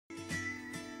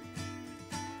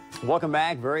Welcome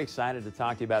back. Very excited to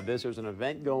talk to you about this. There's an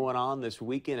event going on this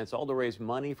weekend. It's all to raise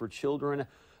money for children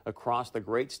across the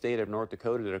great state of North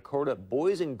Dakota. The Dakota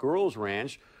Boys and Girls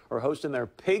Ranch are hosting their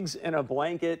Pigs in a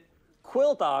Blanket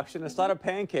quilt auction. It's not a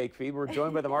pancake feed. We're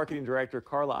joined by the marketing director,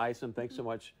 Carla Isom. Thanks so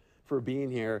much for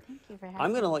being here. Thank you for having me.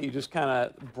 I'm going to let you just kind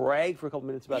of brag for a couple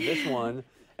minutes about this one,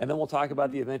 and then we'll talk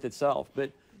about the event itself.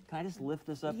 But can I just lift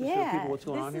this up to show people what's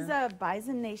going on here? This is a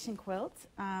Bison Nation quilt.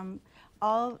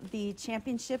 All the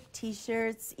championship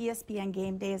T-shirts, ESPN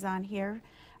Game Day is on here.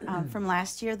 From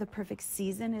last year, the perfect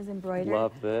season is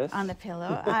embroidered on the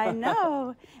pillow. I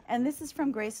know. And this is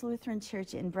from Grace Lutheran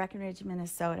Church in Breckenridge,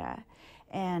 Minnesota.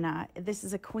 And this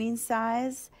is a queen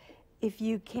size. If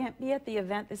you can't be at the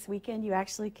event this weekend, you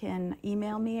actually can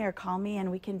email me or call me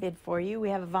and we can bid for you. We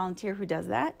have a volunteer who does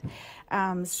that.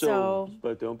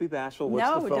 But don't be bashful.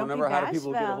 What's the phone number? How do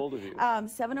people get a hold of you?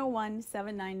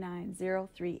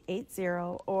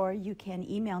 701-799-0380, or you can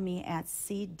email me at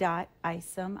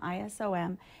c.isom,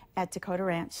 I-S-O-M, at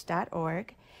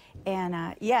dakotaranch.org.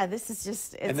 And yeah, this is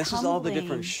just, it's And this is all the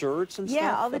different shirts and stuff?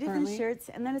 Yeah, all the different shirts.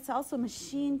 And then it's also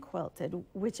machine quilted,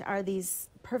 which are these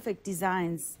perfect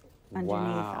designs underneath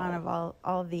on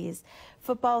all of these.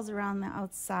 Footballs around the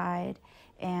outside.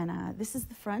 And this is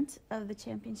the front of the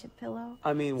championship pillow.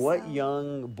 I mean, what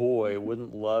young boy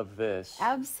wouldn't love this?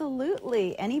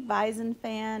 Absolutely. Any Bison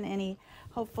fan, any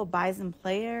hopeful Bison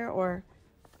player, or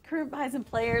current Bison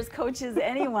players, coaches,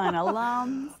 anyone,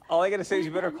 alums. All I got to say is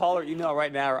you better call or email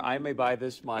right now, or I may buy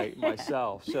this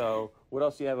myself. So what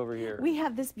else do you have over here? We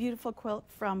have this beautiful quilt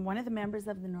from one of the members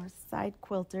of the Northside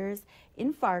Quilters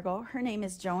in Fargo. Her name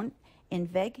is Joan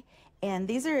Inveg, and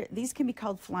these can be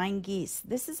called flying geese.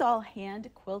 This is all hand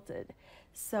quilted.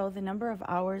 So the number of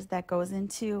hours that goes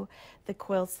into the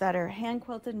quilts that are hand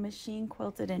quilted, machine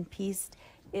quilted, and pieced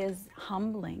is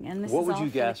humbling. And this what is would all you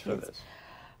for guess the for kids. this?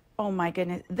 Oh my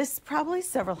goodness, this is probably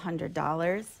several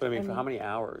 $100s. But I mean, for how many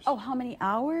hours? Oh, how many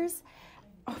hours?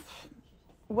 Oh,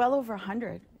 well over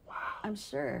 100. Wow. I'm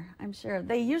sure.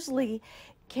 They usually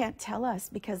can't tell us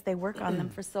because they work on them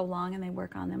for so long and they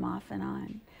work on them off and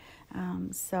on.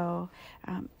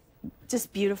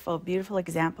 Just beautiful, beautiful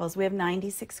examples. We have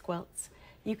 96 quilts.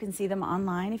 You can see them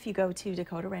online if you go to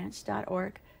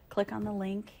dakotaranch.org, click on the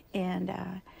link, and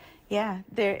yeah,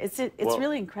 it's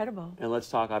really incredible. And let's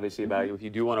talk obviously about if you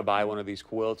do want to buy one of these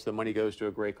quilts, the money goes to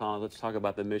a great cause. Let's talk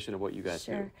about the mission of what you guys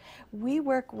do. We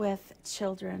work with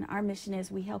children. Our mission is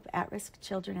we help at-risk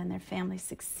children and their families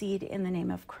succeed in the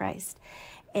name of Christ.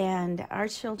 And our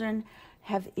children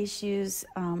have issues.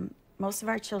 Most of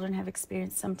our children have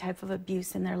experienced some type of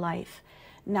abuse in their life.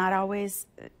 Not always,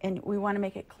 and we want to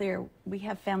make it clear, we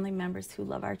have family members who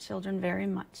love our children very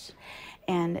much.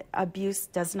 And abuse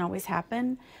doesn't always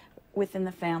happen within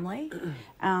the family,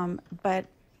 but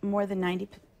more than 90%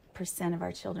 of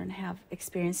our children have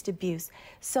experienced abuse.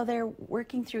 So they're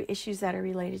working through issues that are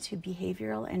related to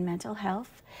behavioral and mental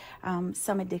health,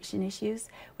 some addiction issues.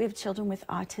 We have children with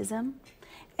autism.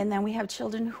 And then we have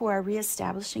children who are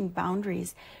reestablishing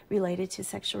boundaries related to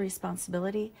sexual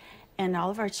responsibility. And all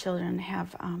of our children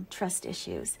have trust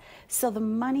issues. So the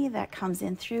money that comes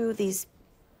in through these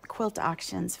quilt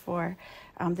auctions for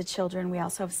the children, we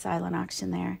also have a silent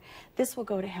auction there. This will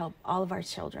go to help all of our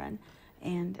children.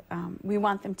 And we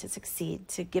want them to succeed,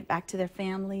 to get back to their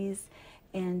families,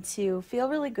 and to feel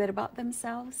really good about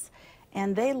themselves.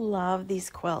 And they love these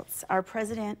quilts. Our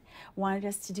president wanted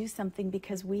us to do something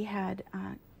because we had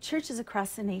churches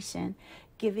across the nation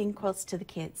giving quilts to the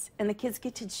kids. And the kids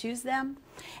get to choose them.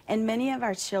 And many of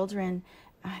our children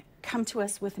come to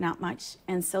us with not much.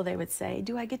 And so they would say,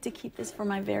 do I get to keep this for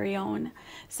my very own?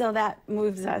 So that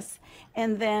moves us.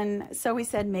 And then, so we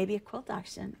said maybe a quilt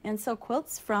auction. And so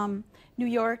quilts from New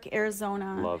York,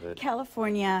 Arizona,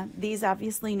 California, these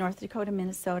obviously North Dakota,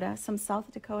 Minnesota, some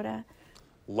South Dakota.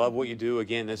 Love what you do.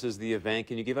 Again, this is the event.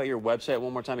 Can you give out your website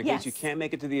one more time in case you can't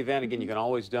make it to the event? Again, you can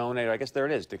always donate. I guess there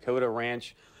it is, Dakota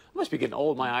Ranch. I must be getting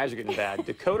old. My eyes are getting bad.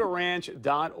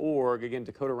 dakotaranch.org. Again,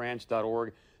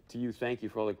 dakotaranch.org. To you, thank you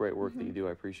for all the great work that you do.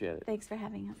 I appreciate it. Thanks for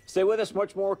having us. Stay with us.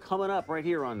 Much more coming up right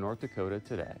here on North Dakota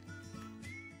Today.